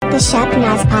The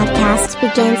Shepherdess Podcast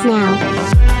begins now.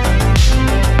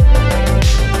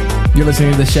 You're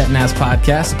listening to the Shepherdess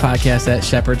Podcast, a podcast at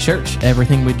Shepherd Church.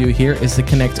 Everything we do here is to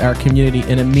connect our community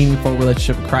in a meaningful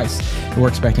relationship with Christ. We're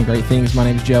expecting great things. My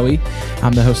name is Joey.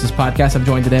 I'm the host of this podcast. I'm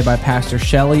joined today by Pastor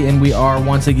Shelly, and we are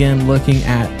once again looking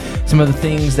at some of the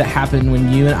things that happen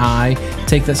when you and I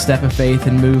take that step of faith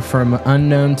and move from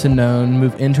unknown to known,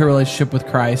 move into a relationship with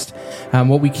Christ.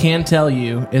 What we can tell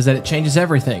you is that it changes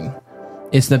everything.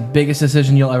 It's the biggest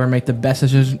decision you'll ever make, the best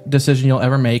decision you'll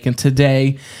ever make. And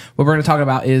today, what we're going to talk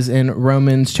about is in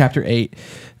Romans chapter 8.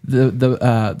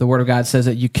 The Word of God says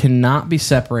that you cannot be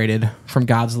separated from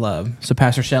God's love. So,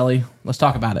 Pastor Shelly, let's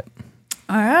talk about it.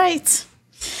 All right.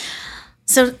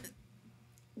 So,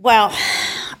 wow,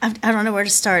 I don't know where to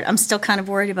start. I'm still kind of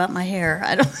worried about my hair.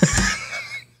 I don't.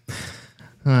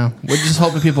 Well, we're just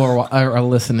hoping people are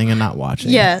listening and not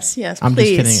watching. Yes, I'm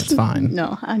please. just kidding. It's fine.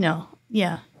 No, I know.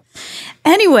 Yeah.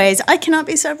 Anyways, I cannot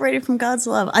be separated from God's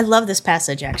love. I love this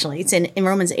passage, actually. It's in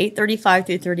Romans 8:35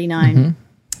 through 39. Mm-hmm.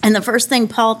 And the first thing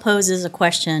Paul poses a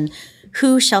question,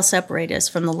 who shall separate us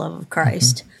from the love of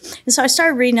Christ? Mm-hmm. And so I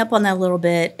started reading up on that a little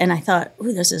bit, and I thought,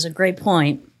 ooh, this is a great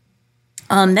point.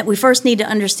 That we first need to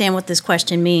understand what this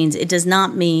question means. It does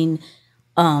not mean,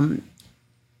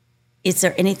 is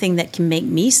there anything that can make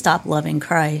me stop loving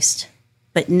Christ?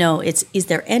 But no, is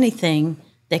there anything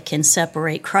that can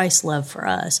separate Christ's love for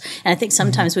us? And I think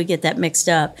sometimes we get that mixed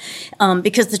up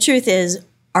because the truth is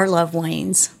our love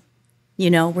wanes. You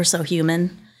know, we're so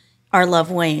human. Our love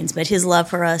wanes, but his love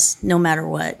for us, no matter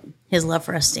what, his love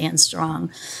for us stands strong.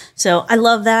 So I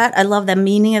love that. I love the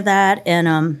meaning of that.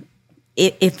 And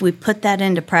if we put that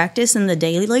into practice in the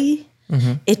daily,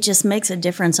 it just makes a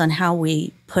difference on how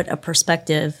we put a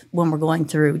perspective when we're going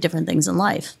through different things in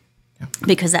life.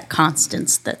 Because that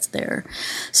constance that's there.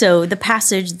 So this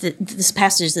passage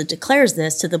that declares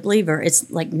this to the believer,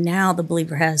 it's like now the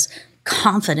believer has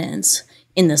confidence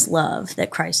in this love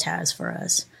that Christ has for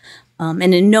us.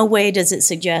 And in no way does it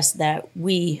suggest that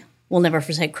we will never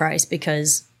forsake Christ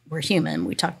because we're human.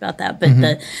 We talked about that.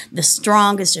 But the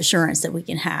strongest assurance that we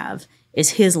can have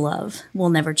is his love will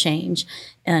never change.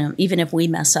 Even if we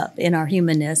mess up in our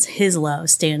humanness, his love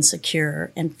stands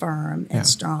secure and firm and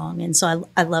strong. And so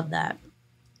I love that.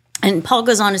 And Paul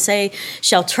goes on to say,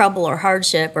 shall trouble or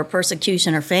hardship or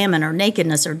persecution or famine or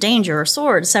nakedness or danger or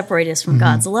sword separate us from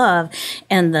God's love?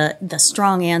 And the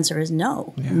strong answer is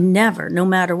no, never. No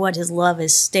matter what, his love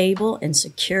is stable and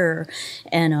secure.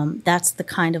 And that's the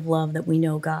kind of love that we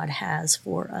know God has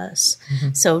for us.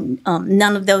 So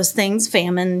none of those things,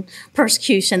 famine,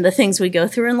 persecution, the things we go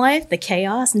through in life, the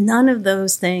chaos, none of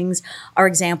those things are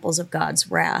examples of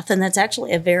God's wrath. And that's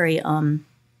actually a very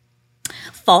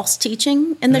false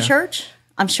teaching in the church.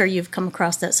 I'm sure you've come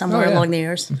across that somewhere along the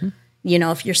years. You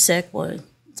know, if you're sick, well,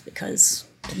 it's because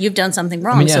you've done something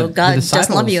wrong, so God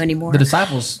doesn't love you anymore. The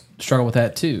disciples struggle with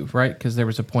that too, right? Because there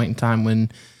was a point in time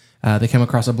when they came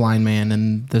across a blind man,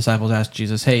 and the disciples asked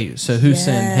Jesus, hey, so who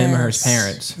sinned, him or his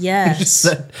parents? Yes. He just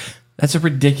said, that's a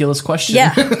ridiculous question.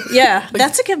 Yeah,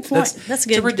 that's a good point. That's a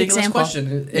good It's a ridiculous example.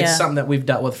 question. It's something that we've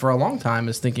dealt with for a long time,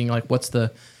 is thinking like, what's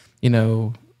the,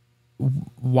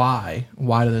 why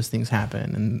do those things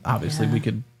happen? And obviously we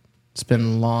could spend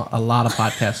a lot of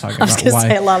podcasts talking about why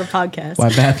a lot of podcasts why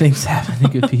bad things happen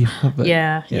to good people. But,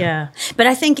 but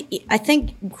I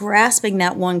think grasping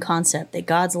that one concept that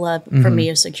God's love for me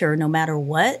is secure no matter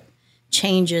what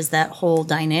changes that whole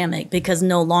dynamic, because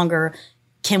no longer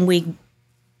can we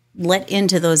let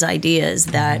into those ideas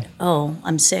that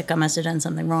I'm sick, I must have done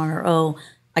something wrong, or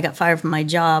I got fired from my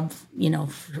job,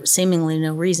 for seemingly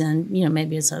no reason.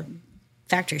 Maybe it's a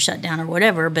factory shut down or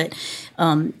whatever, but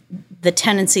the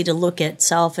tendency to look at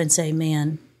self and say,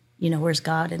 man, where's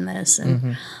God in this?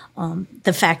 And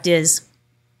the fact is,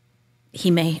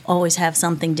 he may always have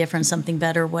something different, something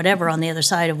better, whatever on the other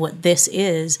side of what this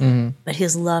is, but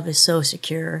his love is so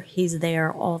secure. He's there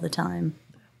all the time.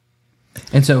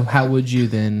 And so how would you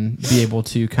then be able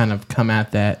to kind of come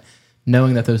at that,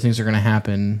 knowing that those things are going to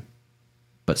happen,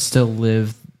 but still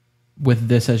live with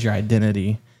this as your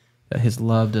identity, that his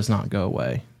love does not go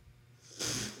away?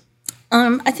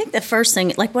 I think the first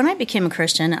thing, like when I became a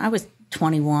Christian, I was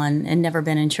 21 and never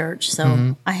been in church,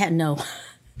 so I had no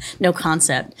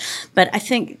concept. But I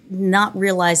think not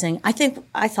realizing, I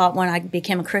thought when I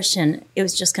became a Christian, it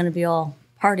was just going to be all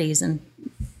parties and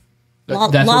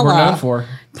that's what we're known for.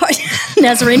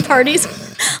 Nazarene parties,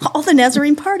 all the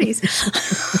Nazarene parties.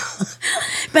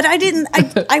 But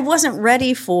I wasn't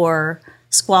ready for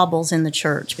squabbles in the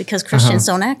church, because Christians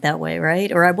don't act that way,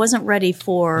 right? Or I wasn't ready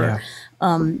for,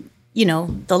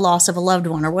 the loss of a loved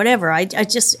one or whatever. I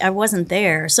wasn't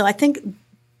there. So I think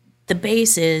the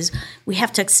base is we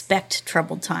have to expect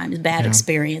troubled times, bad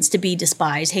experience, to be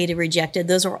despised, hated, rejected.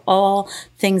 Those are all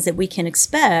things that we can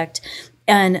expect,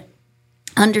 and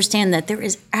understand that there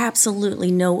is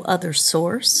absolutely no other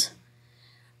source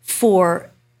for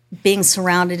being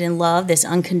surrounded in love, this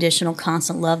unconditional,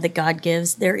 constant love that God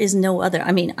gives. There is no other.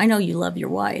 I mean, I know you love your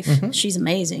wife. Mm-hmm. She's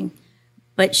amazing.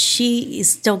 But she is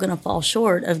still going to fall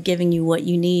short of giving you what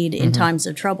you need in times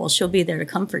of trouble. She'll be there to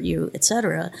comfort you,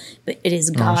 etc. But it is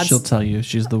God's. She'll tell you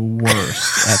she's the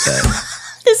worst at that.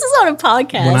 This is on a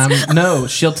podcast. No,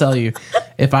 she'll tell you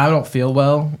if I don't feel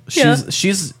well.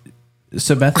 She's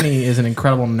so Bethany is an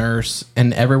incredible nurse,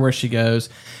 and everywhere she goes,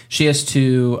 she has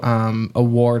 2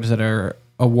 awards that are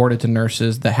awarded to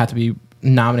nurses that have to be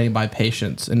nominated by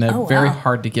patients, and they're very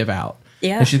hard to give out.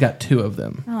 Yeah, and she's got 2 of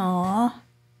them. Aww.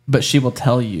 But she will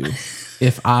tell you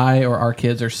if I or our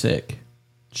kids are sick.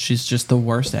 She's just the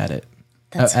worst at it.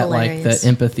 That's hilarious. Like the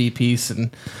empathy piece.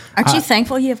 And aren't you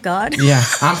thankful you have God? Yeah,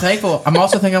 I'm thankful. I'm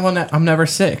also thankful I'm never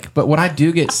sick. But when I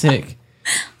do get sick,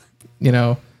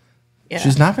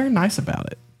 she's not very nice about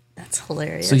it. That's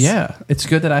hilarious. So yeah, it's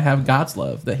good that I have God's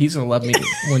love, that he's going to love me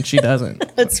when she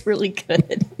doesn't. That's really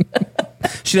good.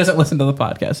 She doesn't listen to the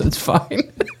podcast, so it's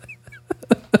fine.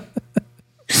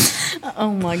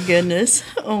 Oh my goodness.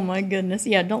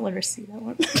 Yeah, don't let her see that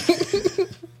one.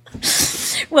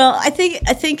 Well, I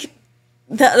think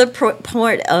the other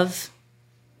part of,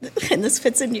 and this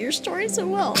fits into your story so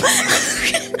well.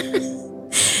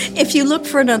 If you look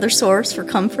for another source for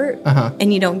comfort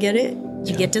and you don't get it,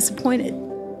 you get disappointed.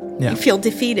 Yeah. You feel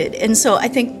defeated. And so I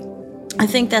think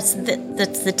that's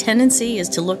the tendency, is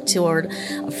to look toward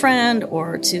a friend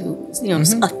or to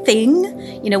a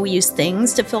thing. We use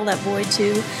things to fill that void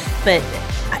too. But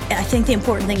I think the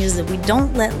important thing is that we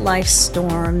don't let life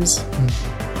storms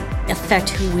affect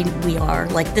who we are.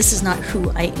 Like, this is not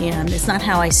who I am. It's not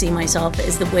how I see myself.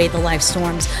 Is the way the life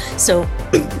storms. So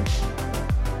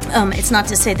it's not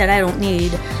to say that I don't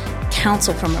need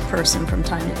counsel from a person from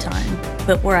time to time,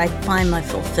 but where I find my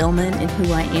fulfillment in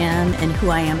who I am and who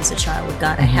I am as a child of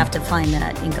God, I have to find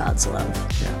that in God's love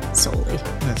solely.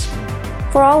 That's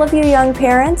cool. For all of you young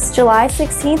parents, July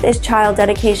 16th is Child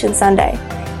Dedication Sunday.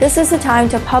 This is the time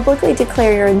to publicly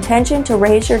declare your intention to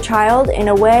raise your child in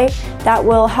a way that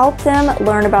will help them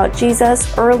learn about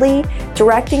Jesus early,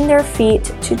 directing their feet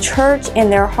to church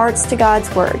and their hearts to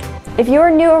God's Word. If you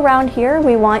are new around here,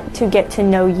 we want to get to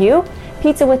know you.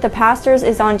 Pizza with the Pastors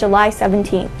is on July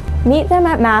 17th. Meet them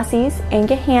at Massey's in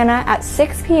Gahanna at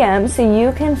 6 p.m. so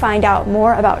you can find out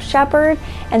more about Shepherd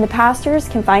and the pastors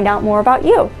can find out more about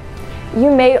you.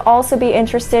 You may also be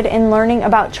interested in learning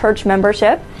about church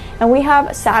membership, and we have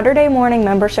a Saturday morning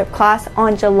membership class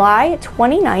on July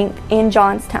 29th in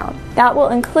Johnstown. That will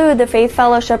include the Faith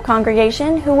Fellowship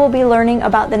congregation, who will be learning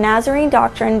about the Nazarene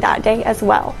doctrine that day as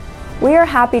well. We are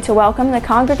happy to welcome the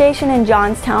congregation in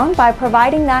Johnstown by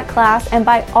providing that class and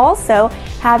by also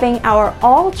having our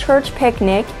all-church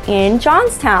picnic in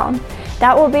Johnstown.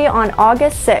 That will be on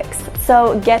August 6th.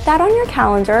 So get that on your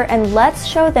calendar and let's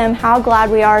show them how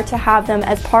glad we are to have them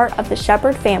as part of the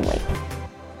Shepherd family.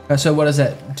 So what does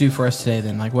that do for us today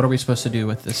then? Like, what are we supposed to do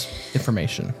with this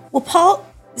information? Well, Paul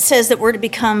says that we're to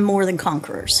become more than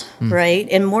conquerors, right?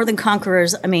 And more than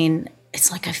conquerors, I mean, it's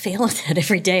like I fail at that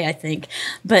every day, I think.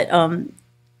 But,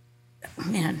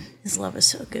 man, his love is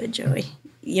so good, Joey.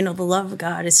 The love of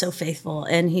God is so faithful,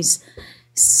 and he's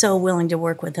so willing to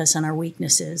work with us on our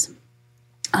weaknesses.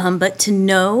 But to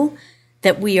know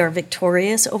that we are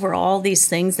victorious over all these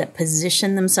things that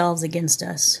position themselves against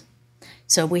us.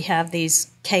 So we have these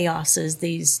chaoses,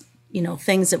 these,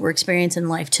 things that we're experiencing in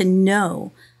life, to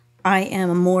know I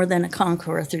am more than a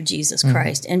conqueror through Jesus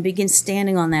Christ, and begin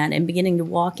standing on that and beginning to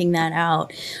walking that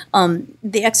out.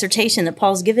 The exhortation that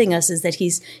Paul's giving us is that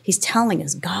he's telling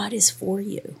us God is for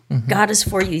you. God is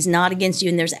for you. He's not against you.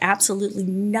 And there's absolutely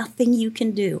nothing you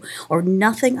can do, or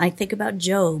nothing. I think about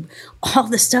Job, all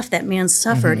the stuff that man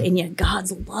suffered, and yet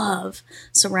God's love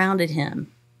surrounded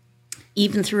him,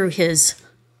 even through his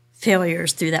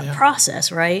failures through that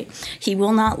process, right? He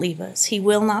will not leave us. He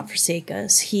will not forsake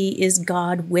us. He is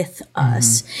God with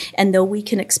us. And though we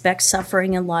can expect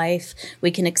suffering in life,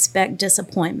 we can expect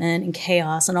disappointment and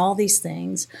chaos and all these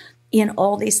things, in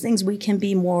all these things we can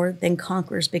be more than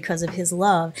conquerors because of his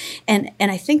love. And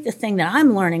I think the thing that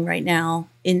I'm learning right now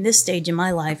in this stage in my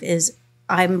life is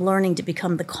I'm learning to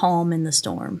become the calm in the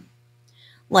storm.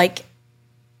 Like,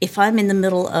 if I'm in the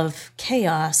middle of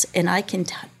chaos and I can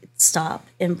stop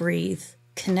and breathe,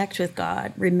 connect with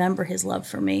God, remember his love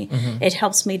for me. It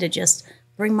helps me to just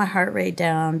bring my heart rate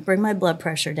down, bring my blood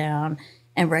pressure down,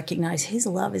 and recognize his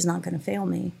love is not going to fail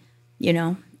me,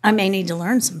 I may need to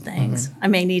learn some things. I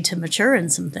may need to mature in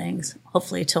some things,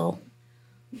 hopefully till,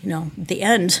 the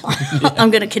end.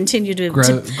 I'm going to continue to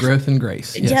growth and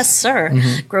grace. Yes, sir.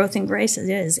 Growth and grace it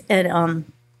is. And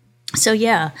so,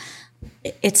 yeah,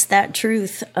 it's that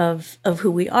truth of who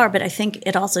we are. But I think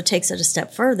it also takes it a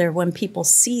step further. When people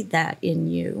see that in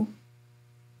you,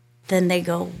 then they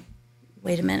go,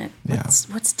 wait a minute,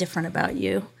 what's different about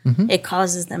you? It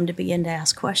causes them to begin to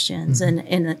ask questions. And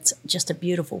it's just a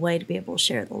beautiful way to be able to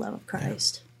share the love of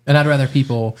Christ. And I'd rather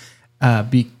people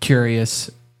be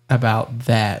curious about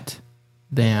that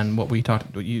than what we talked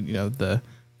about, the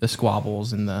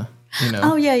squabbles and the,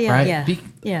 Oh, yeah, right?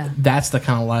 Yeah. That's the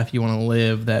kind of life you want to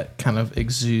live that kind of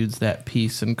exudes that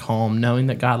peace and calm, knowing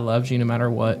that God loves you no matter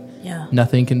what. Yeah.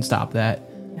 Nothing can stop that.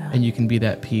 And you can be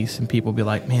that peace, and people be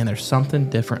like, "Man, there's something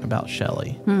different about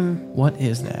Shelly. What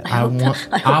is that? I want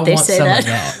some of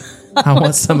that. I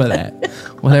want some of that.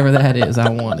 Whatever that is, I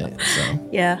want it." So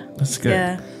yeah, that's good.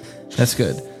 Yeah. That's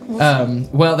good.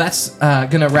 Well, that's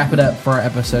gonna wrap it up for our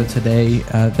episode today.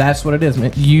 That's what it is,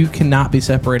 man. You cannot be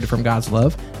separated from God's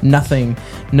love. Nothing.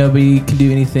 Nobody can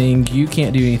do anything. You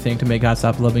can't do anything to make God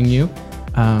stop loving you.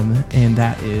 And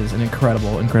that is an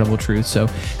incredible truth. So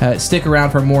stick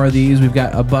around for more of these. We've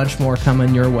got a bunch more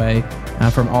coming your way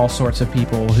from all sorts of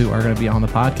people who are going to be on the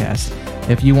podcast.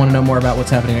 If you want to know more about what's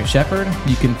happening at Shepherd,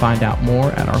 you can find out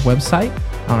more at our website,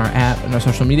 on our app, and our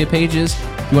social media pages.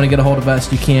 If you want to get a hold of us,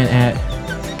 you can at...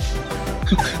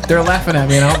 They're laughing at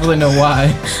me, and I don't really know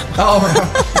why. Oh,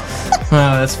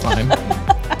 well, that's fine.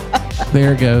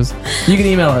 There it goes. You can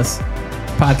email us,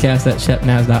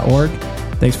 podcast@shepnaz.org.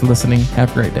 Thanks for listening. Have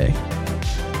a great day.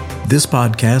 This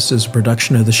podcast is a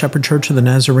production of the Shepherd Church of the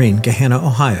Nazarene, Gahanna,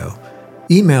 Ohio.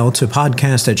 Email to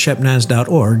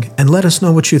podcast@shepnaz.org and let us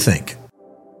know what you think.